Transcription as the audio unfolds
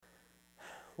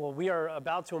Well, we are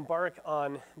about to embark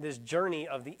on this journey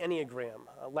of the Enneagram.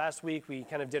 Last week, we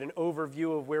kind of did an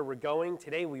overview of where we're going.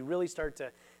 Today, we really start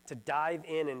to dive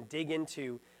in and dig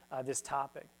into this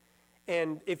topic.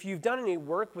 And if you've done any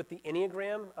work with the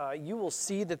Enneagram, you will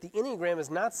see that the Enneagram is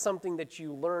not something that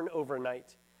you learn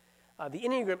overnight. The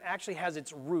Enneagram actually has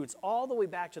its roots all the way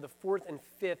back to the 4th and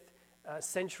 5th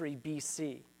century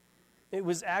BC. It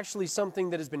was actually something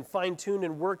that has been fine-tuned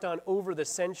and worked on over the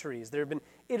centuries. There have been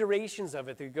iterations of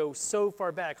it that go so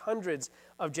far back, hundreds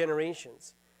of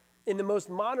generations. In the most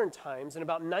modern times, in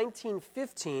about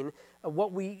 1915,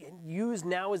 what we use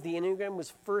now as the Enneagram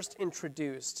was first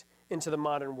introduced into the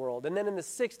modern world. And then in the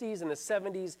 60s and the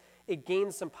 70s, it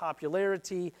gained some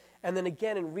popularity. And then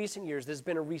again, in recent years, there's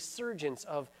been a resurgence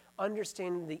of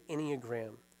understanding the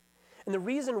Enneagram. And the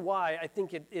reason why I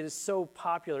think it is so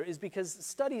popular is because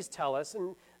studies tell us,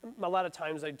 and a lot of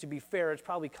times, to be fair, it's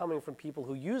probably coming from people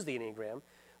who use the Enneagram,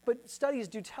 but studies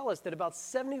do tell us that about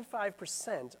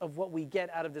 75% of what we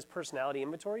get out of this personality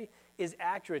inventory is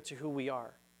accurate to who we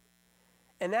are.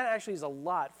 And that actually is a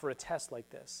lot for a test like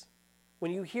this.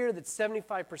 When you hear that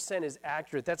 75% is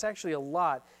accurate, that's actually a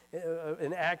lot,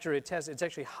 an accurate test. It's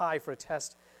actually high for a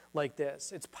test like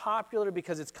this. It's popular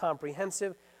because it's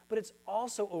comprehensive, but it's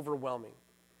also overwhelming.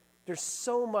 There's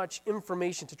so much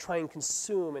information to try and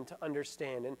consume and to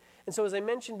understand. And so as I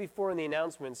mentioned before in the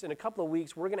announcements, in a couple of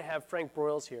weeks, we're going to have Frank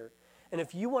Broyles here. And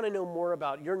if you want to know more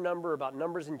about your number, about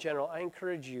numbers in general, I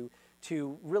encourage you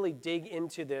to really dig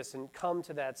into this and come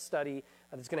to that study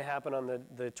that's going to happen on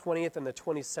the 20th and the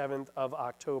 27th of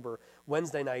October,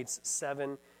 Wednesday nights,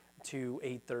 7 to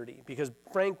 8:30, because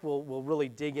Frank will really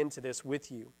dig into this with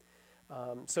you.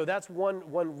 So that's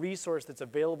one resource that's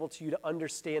available to you to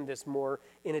understand this more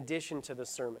in addition to the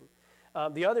sermon.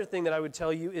 The other thing that I would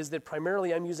tell you is that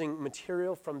primarily I'm using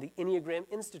material from the Enneagram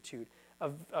Institute,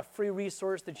 a free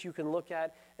resource that you can look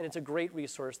at, and it's a great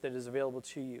resource that is available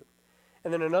to you.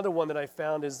 And then another one that I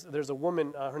found is there's a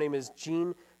woman, her name is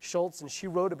Jean Schultz, and she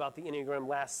wrote about the Enneagram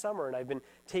last summer, and I've been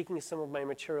taking some of my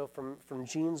material from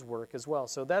Jean's work as well.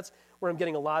 So that's where I'm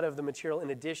getting a lot of the material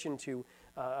in addition to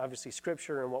obviously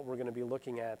Scripture and what we're going to be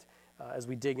looking at as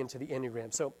we dig into the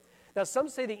Enneagram. So now some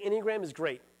say the Enneagram is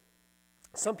great.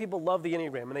 Some people love the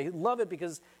Enneagram, and they love it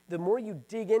because the more you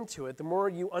dig into it, the more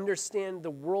you understand the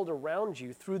world around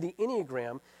you through the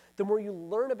Enneagram, the more you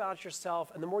learn about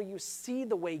yourself, and the more you see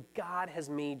the way God has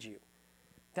made you.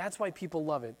 That's why people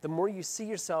love it. The more you see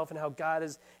yourself and how God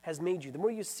has made you, the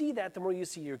more you see that, the more you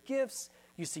see your gifts,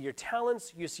 you see your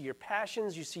talents, you see your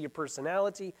passions, you see your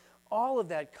personality, all of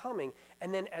that coming.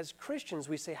 And then as Christians,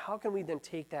 we say, how can we then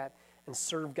take that and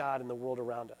serve God in the world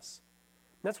around us?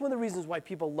 And that's one of the reasons why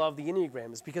people love the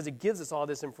Enneagram, is because it gives us all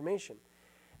this information.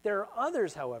 There are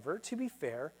others, however, to be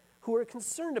fair, who are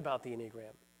concerned about the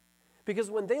Enneagram.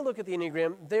 Because when they look at the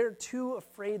Enneagram, they're too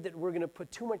afraid that we're going to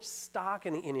put too much stock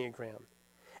in the Enneagram.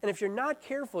 And if you're not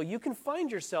careful, you can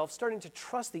find yourself starting to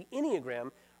trust the Enneagram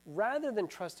rather than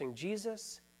trusting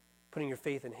Jesus, putting your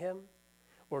faith in Him,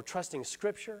 or trusting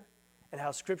Scripture and how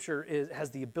Scripture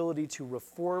has the ability to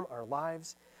reform our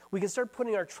lives. We can start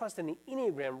putting our trust in the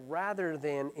Enneagram rather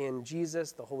than in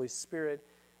Jesus, the Holy Spirit,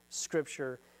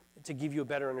 Scripture, to give you a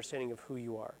better understanding of who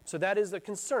you are. So that is a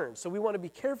concern. So we want to be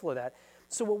careful of that.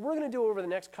 So what we're going to do over the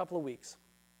next couple of weeks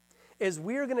is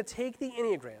we're going to take the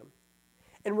Enneagram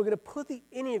and we're going to put the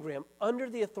Enneagram under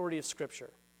the authority of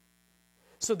Scripture.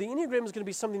 So the Enneagram is going to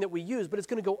be something that we use, but it's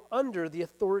going to go under the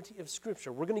authority of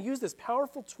Scripture. We're going to use this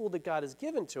powerful tool that God has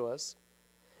given to us,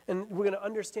 and we're going to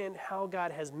understand how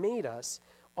God has made us,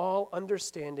 all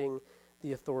understanding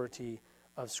the authority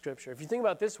of Scripture. If you think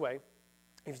about it this way,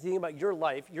 if you think about your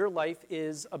life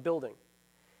is a building.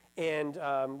 And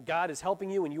God is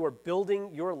helping you, and you are building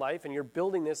your life, and you're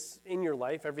building this in your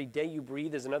life. Every day you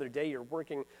breathe is another day you're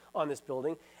working on this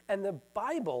building. And the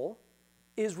Bible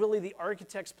is really the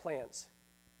architect's plans.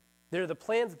 They're the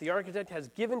plans that the architect has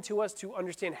given to us to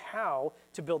understand how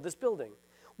to build this building.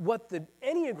 What the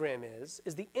Enneagram is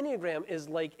the Enneagram is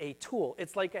like a tool.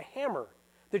 It's like a hammer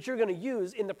that you're going to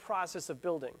use in the process of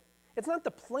building. It's not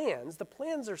the plans. The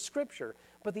plans are Scripture,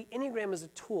 but the Enneagram is a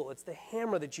tool. It's the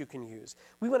hammer that you can use.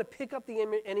 We want to pick up the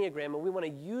Enneagram, and we want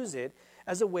to use it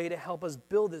as a way to help us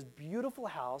build this beautiful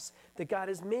house that God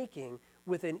is making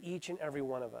within each and every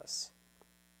one of us.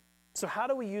 So how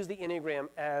do we use the Enneagram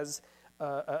as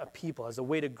a people, as a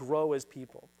way to grow as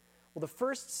people? Well, the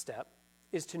first step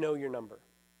is to know your number.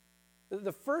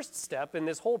 The first step in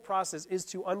this whole process is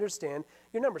to understand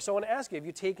your number. So I want to ask you, have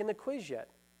you taken the quiz yet?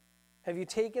 Have you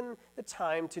taken the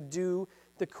time to do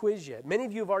the quiz yet? Many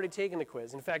of you have already taken the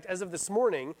quiz. In fact, as of this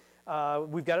morning,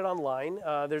 we've got it online.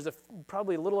 There's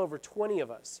probably a little over 20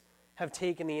 of us have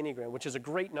taken the Enneagram, which is a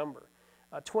great number.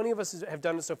 20 of us have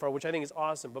done it so far, which I think is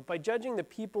awesome. But by judging the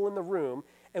people in the room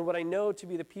and what I know to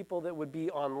be the people that would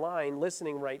be online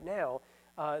listening right now,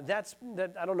 I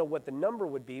don't know what the number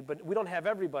would be, but we don't have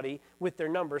everybody with their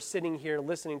number sitting here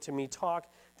listening to me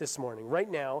talk this morning. Right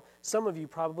now, some of you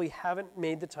probably haven't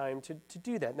made the time to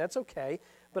do that, and that's okay,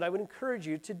 but I would encourage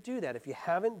you to do that. If you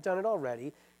haven't done it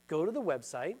already, go to the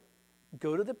website,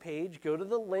 go to the page, go to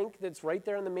the link that's right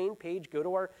there on the main page, go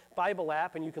to our Bible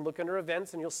app, and you can look under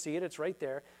events and you'll see it, it's right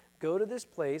there. Go to this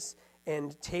place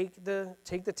and take the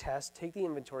test, take the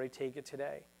inventory, take it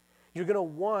today. You're going to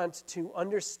want to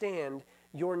understand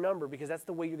your number because that's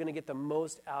the way you're going to get the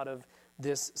most out of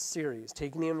this series.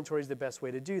 Taking the inventory is the best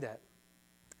way to do that.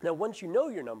 Now, once you know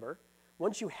your number,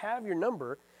 once you have your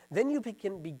number, then you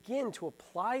can begin to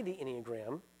apply the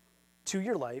Enneagram to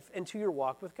your life and to your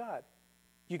walk with God.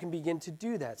 You can begin to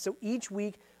do that. So each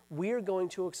week, we're going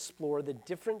to explore the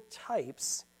different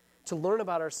types to learn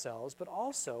about ourselves, but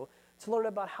also to learn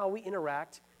about how we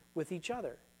interact with each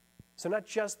other. So not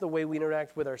just the way we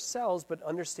interact with ourselves, but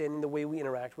understanding the way we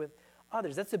interact with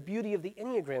others. That's the beauty of the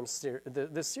Enneagram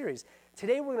this series.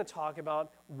 Today, we're going to talk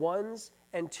about ones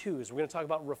and twos. We're going to talk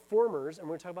about reformers, and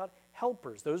we're going to talk about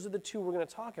helpers. Those are the two we're going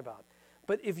to talk about.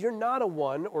 But if you're not a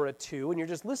one or a two, and you're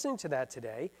just listening to that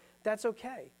today, that's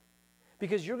okay.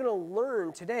 Because you're going to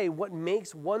learn today what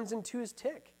makes ones and twos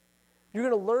tick. You're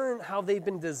going to learn how they've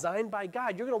been designed by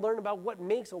God. You're going to learn about what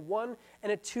makes a one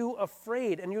and a two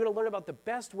afraid. And you're going to learn about the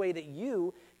best way that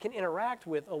you can interact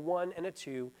with a one and a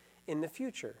two in the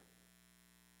future.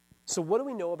 So what do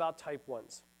we know about type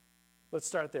ones? Let's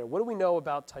start there. What do we know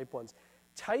about type ones?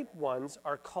 Type ones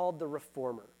are called the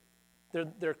reformer.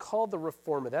 They're called the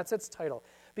reformer. That's its title.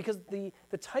 Because the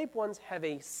type ones have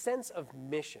a sense of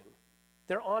mission.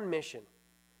 They're on mission.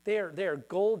 They are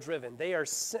goal-driven. They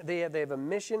have a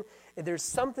mission. There's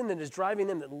something that is driving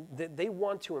them that they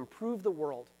want to improve the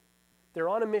world. They're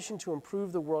on a mission to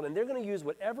improve the world, and they're going to use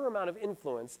whatever amount of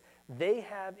influence they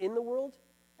have in the world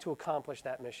to accomplish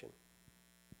that mission.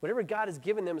 Whatever God has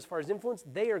given them as far as influence,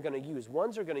 they are going to use.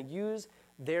 Ones are going to use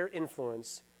their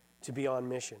influence to be on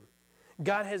mission.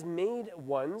 God has made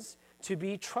ones to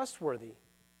be trustworthy.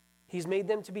 He's made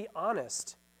them to be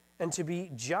honest and to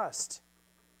be just.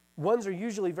 Ones are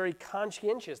usually very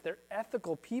conscientious. They're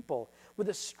ethical people with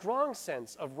a strong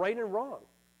sense of right and wrong.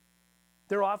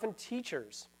 They're often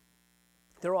teachers.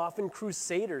 They're often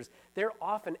crusaders. They're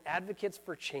often advocates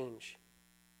for change.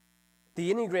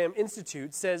 The Enneagram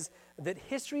Institute says that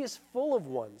history is full of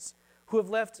ones who have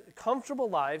left comfortable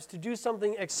lives to do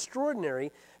something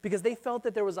extraordinary because they felt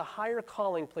that there was a higher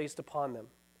calling placed upon them.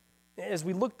 As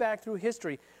we look back through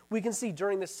history, we can see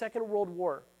during the Second World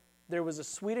War, there was a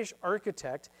Swedish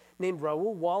architect named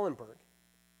Raoul Wallenberg.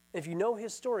 If you know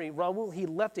his story, Raoul, he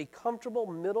left a comfortable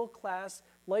middle-class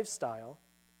lifestyle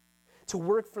to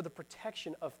work for the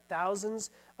protection of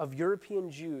thousands of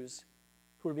European Jews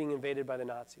who were being invaded by the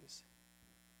Nazis.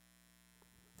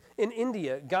 In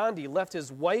India, Gandhi left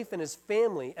his wife and his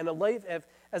family and a life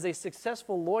as a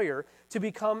successful lawyer to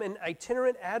become an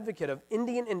itinerant advocate of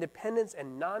Indian independence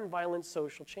and nonviolent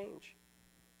social change.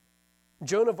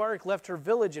 Joan of Arc left her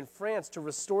village in France to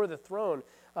restore the throne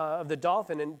of the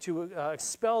Dauphin and to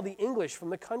expel the English from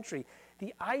the country.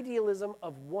 The idealism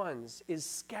of ones is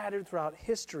scattered throughout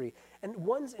history, and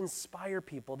ones inspire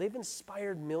people. They've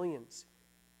inspired millions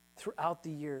throughout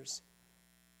the years.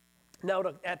 Now,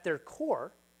 at their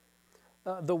core,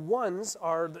 the ones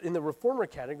are in the reformer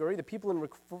category. The people in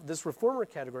this reformer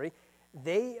category,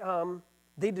 they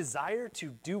desire to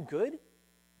do good,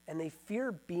 and they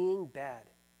fear being bad.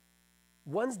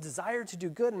 Ones desire to do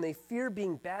good, and they fear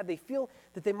being bad. They feel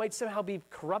that they might somehow be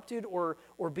corrupted or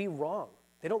be wrong.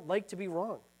 They don't like to be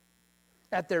wrong.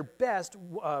 At their best,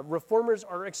 reformers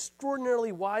are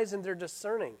extraordinarily wise and they're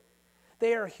discerning.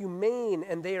 They are humane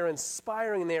and they are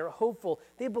inspiring and they are hopeful.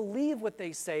 They believe what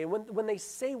they say. And when they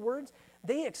say words,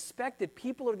 they expect that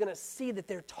people are going to see that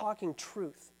they're talking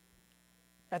truth.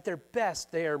 At their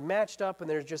best, they are matched up and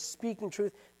they're just speaking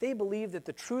truth. They believe that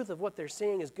the truth of what they're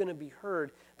saying is going to be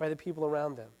heard by the people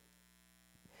around them.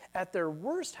 At their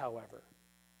worst, however,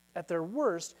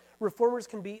 reformers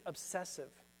can be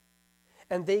obsessive.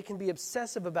 And they can be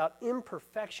obsessive about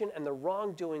imperfection and the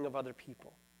wrongdoing of other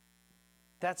people.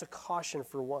 That's a caution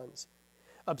for ones.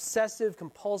 Obsessive,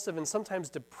 compulsive, and sometimes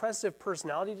depressive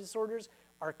personality disorders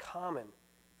are common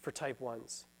for type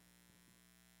ones.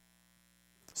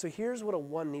 So here's what a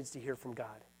one needs to hear from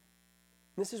God.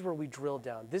 This is where we drill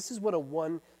down. This is what a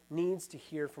one needs to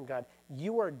hear from God.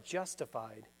 You are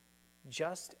justified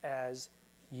just as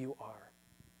you are.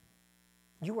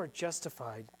 You are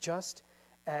justified just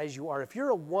as you are. If you're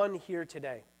a one here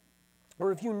today,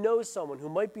 or if you know someone who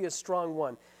might be a strong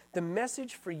one, the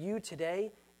message for you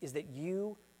today is that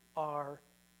you are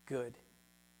good.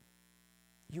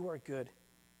 You are good.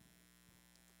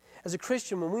 As a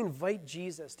Christian, when we invite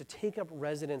Jesus to take up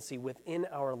residency within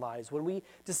our lives, when we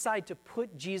decide to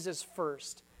put Jesus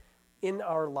first in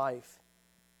our life,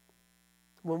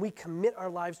 when we commit our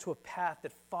lives to a path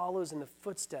that follows in the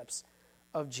footsteps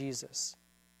of Jesus,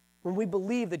 when we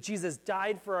believe that Jesus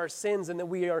died for our sins and that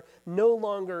we are no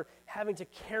longer having to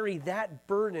carry that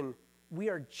burden, we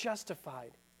are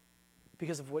justified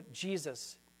because of what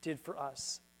Jesus did for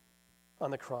us on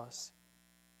the cross.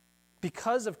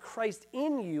 Because of Christ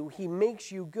in you, he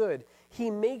makes you good. He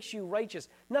makes you righteous.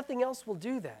 Nothing else will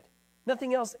do that.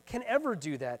 Nothing else can ever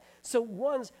do that. So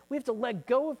we have to let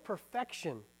go of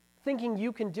perfection, thinking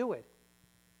you can do it.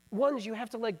 You have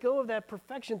to let go of that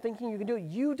perfection, thinking you can do it.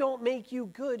 You don't make you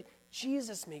good.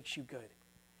 Jesus makes you good.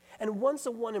 And once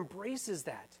a one embraces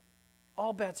that,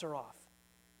 all bets are off.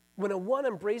 When a one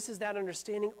embraces that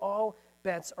understanding, all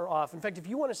bets are off. In fact, if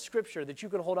you want a scripture that you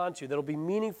can hold on to that'll be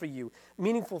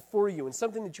meaningful for you, and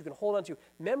something that you can hold on to,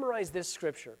 memorize this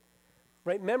scripture.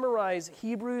 Right? Memorize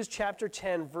Hebrews chapter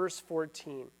 10, verse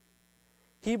 14.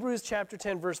 Hebrews chapter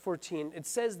 10, verse 14. It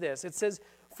says this. It says,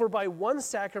 "For by one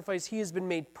sacrifice he has been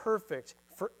made perfect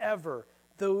forever,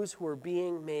 those who are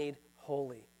being made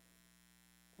holy."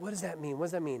 What does that mean? What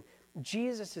does that mean?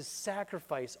 Jesus'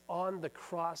 sacrifice on the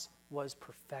cross was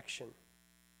perfection.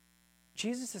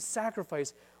 Jesus'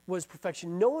 sacrifice was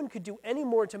perfection. No one could do any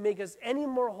more to make us any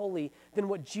more holy than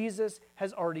what Jesus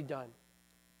has already done.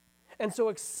 And so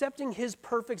accepting his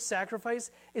perfect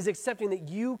sacrifice is accepting that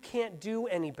you can't do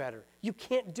any better. You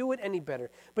can't do it any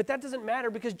better. But that doesn't matter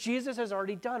because Jesus has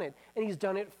already done it, and he's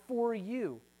done it for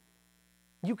you.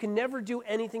 You can never do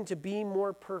anything to be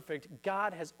more perfect.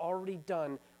 God has already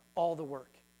done all the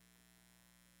work.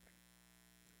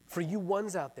 For you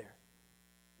ones out there,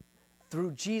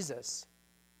 through Jesus,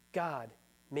 God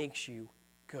makes you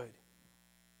good.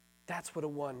 That's what a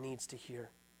one needs to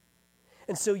hear.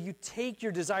 And so you take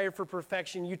your desire for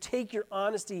perfection, you take your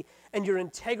honesty and your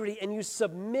integrity, and you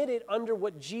submit it under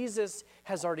what Jesus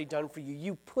has already done for you.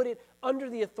 You put it under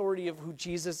the authority of who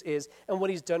Jesus is and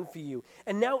what he's done for you.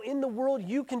 And now in the world,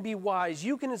 you can be wise.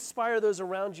 You can inspire those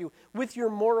around you with your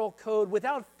moral code,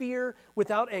 without fear,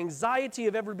 without anxiety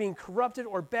of ever being corrupted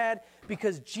or bad,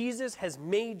 because Jesus has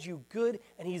made you good,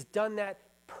 and he's done that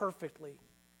perfectly.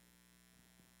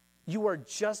 You are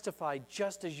justified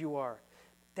just as you are.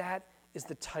 That is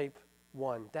the type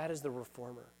 1. That is the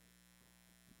reformer.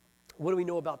 What do we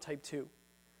know about type 2?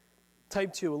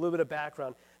 Type 2, a little bit of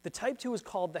background. The type 2 is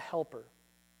called the helper.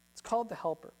 It's called the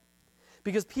helper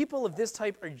because people of this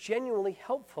type are genuinely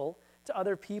helpful to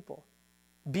other people.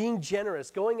 Being generous,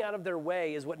 going out of their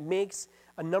way is what makes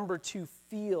a number 2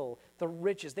 feel the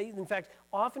richest. In fact,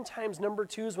 oftentimes number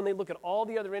 2s, when they look at all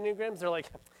the other Enneagrams, they're like,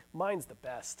 mine's the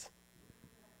best.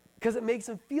 Because it makes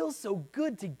them feel so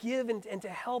good to give and to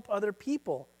help other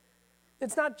people.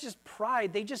 It's not just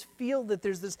pride. They just feel that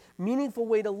there's this meaningful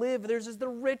way to live. There's the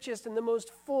richest and the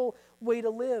most full way to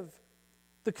live.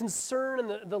 The concern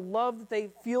and the love that they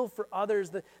feel for others,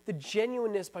 the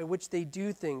genuineness by which they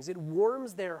do things, it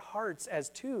warms their hearts as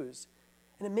 2s,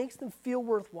 and it makes them feel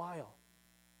worthwhile.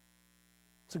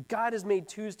 So God has made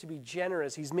 2s to be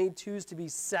generous. He's made 2s to be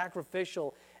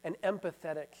sacrificial and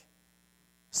empathetic.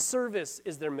 Service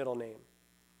is their middle name.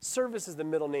 Service is the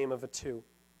middle name of a 2.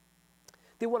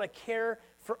 They want to care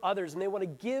for others, and they want to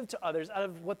give to others out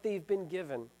of what they've been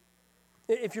given.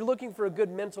 If you're looking for a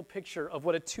good mental picture of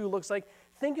what a 2 looks like,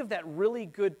 think of that really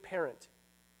good parent.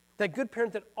 That good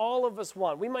parent that all of us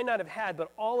want. We might not have had, but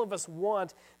all of us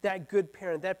want that good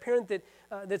parent. That parent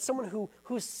that's someone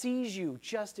who sees you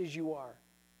just as you are.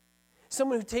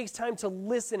 Someone who takes time to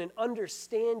listen and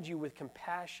understand you with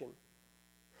compassion.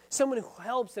 Someone who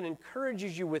helps and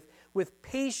encourages you with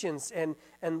patience and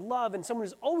love, and someone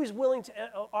who's always willing to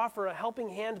offer a helping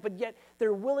hand, but yet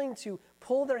they're willing to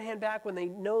pull their hand back when they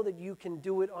know that you can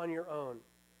do it on your own.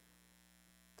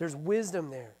 There's wisdom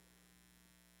there.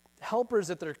 Helpers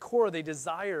at their core, they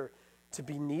desire to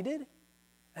be needed,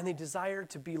 and they desire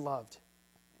to be loved.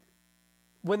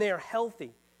 When they are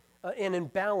healthy and in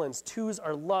balance, 2s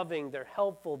are loving, they're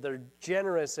helpful, they're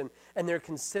generous, and they're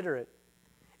considerate.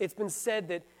 It's been said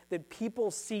that people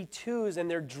see 2s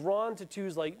and they're drawn to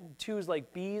 2s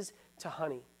like bees to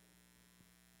honey.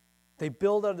 They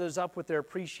build others up with their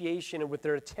appreciation and with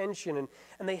their attention,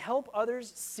 and they help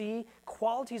others see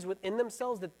qualities within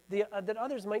themselves that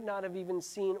others might not have even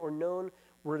seen or known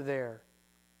were there.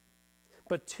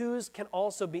 But 2s can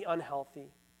also be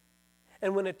unhealthy.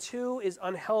 And when a 2 is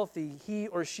unhealthy, he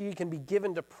or she can be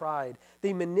given to pride.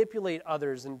 They manipulate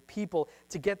others and people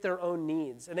to get their own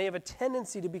needs. And they have a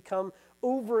tendency to become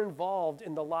over-involved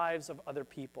in the lives of other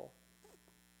people.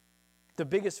 The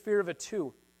biggest fear of a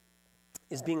 2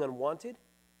 is being unwanted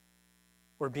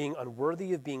or being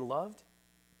unworthy of being loved.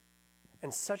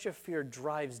 And such a fear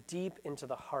drives deep into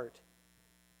the heart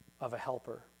of a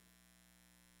helper.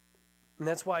 And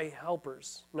that's why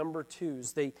helpers, number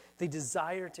 2s, they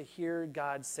desire to hear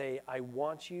God say, I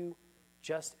want you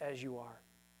just as you are.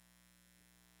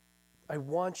 I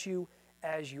want you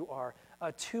as you are.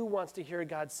 A 2 wants to hear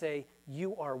God say,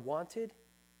 you are wanted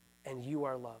and you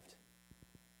are loved.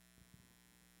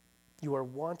 You are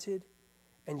wanted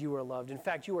and you are loved. In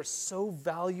fact, you are so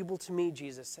valuable to me,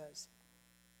 Jesus says,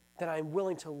 that I'm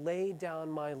willing to lay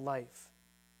down my life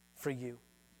for you.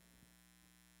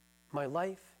 My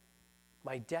life,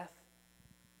 my death,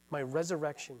 my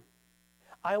resurrection.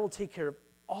 I will take care of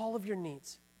all of your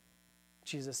needs,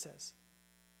 Jesus says.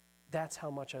 That's how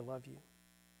much I love you.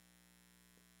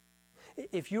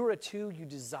 If you're a 2, you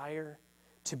desire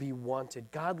to be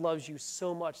wanted. God loves you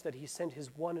so much that he sent his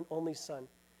one and only Son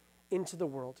into the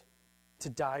world to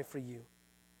die for you.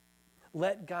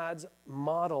 Let God's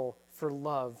model for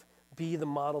love be the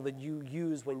model that you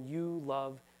use when you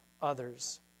love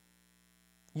others.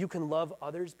 You can love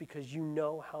others because you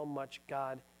know how much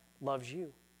God loves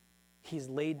you. He's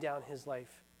laid down his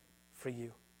life for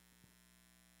you.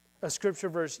 A scripture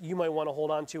verse you might want to hold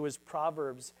on to is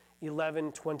Proverbs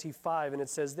 11:25, and it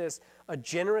says this, a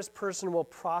generous person will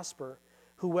prosper.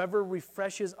 Whoever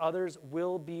refreshes others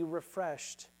will be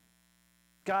refreshed.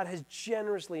 God has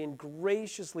generously and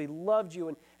graciously loved you,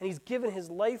 and he's given his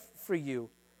life for you.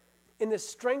 In the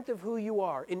strength of who you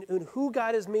are, in who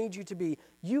God has made you to be,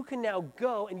 you can now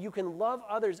go and you can love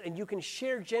others and you can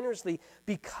share generously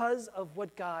because of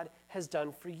what God has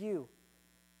done for you.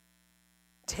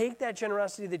 Take that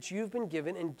generosity that you've been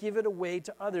given and give it away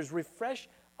to others. Refresh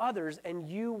others and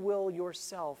you will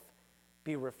yourself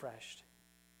be refreshed.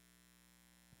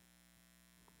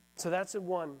 So that's a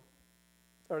 1,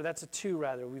 or that's a 2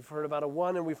 rather. We've heard about a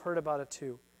 1 and we've heard about a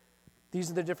 2. These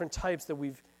are the different types that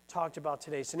we've talked about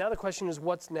today. So now the question is,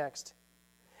 what's next?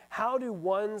 How do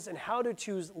 1s and how do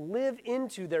 2s live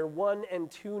into their 1 and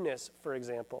 2-ness, for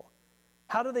example?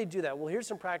 How do they do that? Well, here's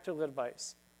some practical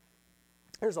advice.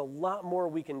 There's a lot more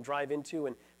we can drive into,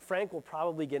 and Frank will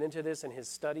probably get into this in his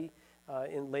study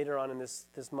later on in this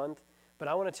month. But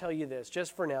I want to tell you this,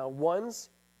 just for now. 1s,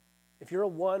 if you're a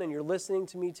 1 and you're listening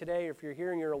to me today, or if you're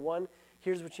here and you're a 1,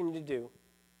 here's what you need to do.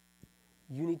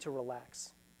 You need to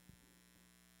relax.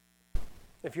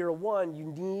 If you're a 1, you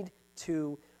need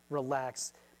to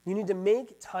relax. You need to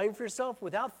make time for yourself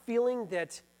without feeling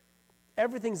that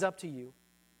everything's up to you,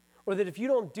 or that if you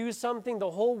don't do something,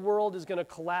 the whole world is going to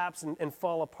collapse and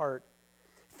fall apart.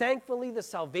 Thankfully, the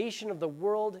salvation of the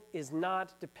world is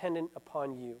not dependent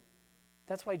upon you.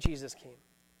 That's why Jesus came.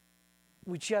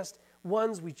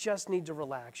 1s, we just need to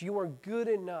relax. You are good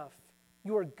enough.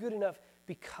 You are good enough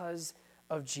because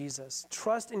of Jesus.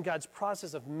 Trust in God's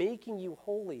process of making you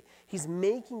holy. He's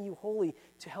making you holy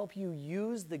to help you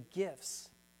use the gifts,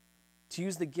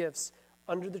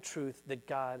 under the truth that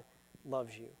God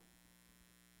loves you.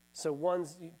 So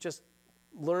 1s, you just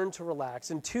learn to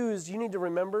relax. And 2s, you need to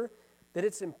remember that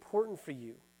it's important for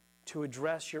you to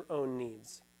address your own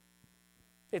needs.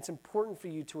 It's important for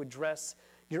you to address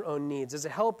your own needs. As a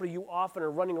helper, you often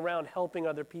are running around helping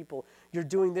other people. You're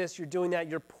doing this, you're doing that.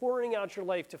 You're pouring out your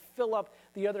life to fill up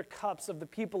the other cups of the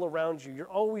people around you. You're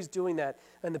always doing that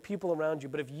and the people around you.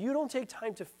 But if you don't take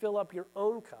time to fill up your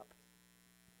own cup,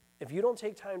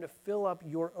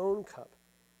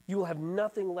 you will have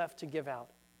nothing left to give out.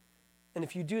 And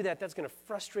if you do that, that's going to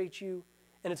frustrate you,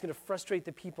 and it's going to frustrate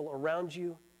the people around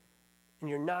you, and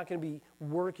you're not going to be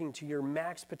working to your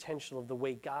max potential of the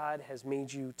way God has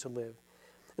made you to live.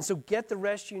 And so get the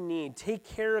rest you need. Take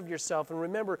care of yourself. And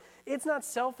remember, it's not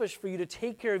selfish for you to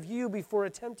take care of you before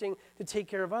attempting to take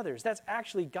care of others. That's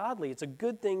actually godly. It's a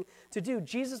good thing to do.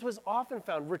 Jesus was often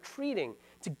found retreating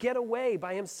to get away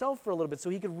by himself for a little bit so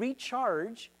he could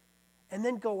recharge and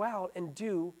then go out and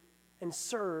do and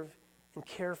serve and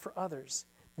care for others.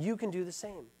 You can do the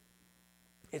same.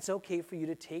 It's okay for you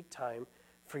to take time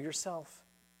for yourself.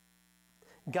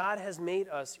 God has made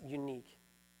us unique.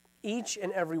 Each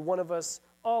and every one of us,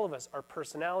 all of us, our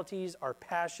personalities, our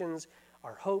passions,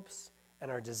 our hopes,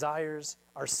 and our desires,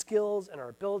 our skills and our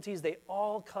abilities, they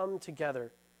all come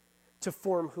together to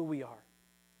form who we are.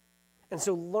 And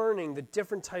so learning the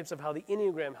different types of how the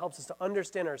Enneagram helps us to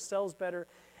understand ourselves better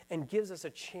and gives us a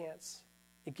chance.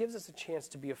 It gives us a chance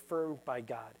to be affirmed by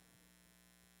God.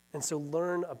 And so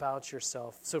learn about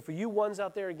yourself. So for you ones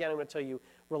out there, again, I'm going to tell you,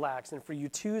 relax. And for you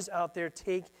twos out there,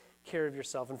 take care of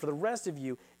yourself. And for the rest of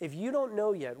you, if you don't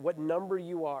know yet what number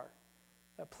you are,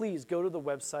 please go to the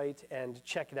website and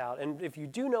check it out. And if you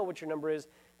do know what your number is,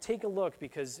 take a look,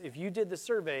 because if you did the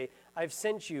survey, I've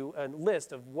sent you a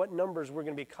list of what numbers we're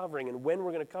going to be covering and when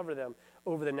we're going to cover them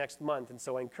over the next month. And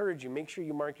so I encourage you, make sure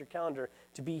you mark your calendar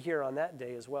to be here on that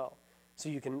day as well, so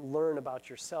you can learn about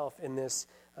yourself in this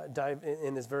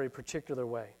in this very particular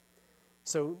way.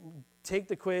 So take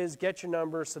the quiz, get your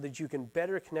number, so that you can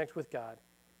better connect with God,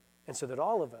 and so that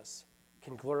all of us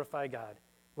can glorify God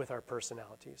with our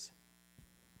personalities.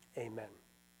 Amen.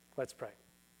 Let's pray.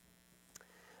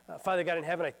 Father God in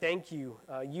heaven, I thank you.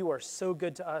 You are so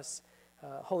good to us.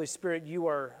 Holy Spirit, you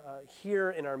are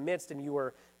here in our midst, and you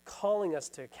are calling us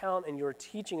to account, and you are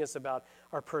teaching us about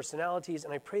our personalities,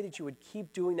 and I pray that you would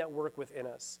keep doing that work within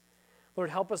us. Lord,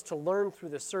 help us to learn through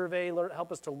the survey. Lord,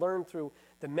 help us to learn through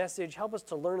the message. Help us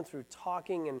to learn through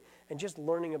talking and just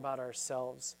learning about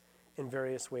ourselves in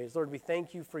various ways. Lord, we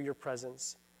thank you for your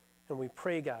presence, and we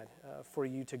pray, God, for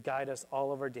you to guide us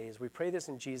all of our days. We pray this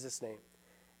in Jesus' name.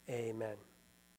 Amen.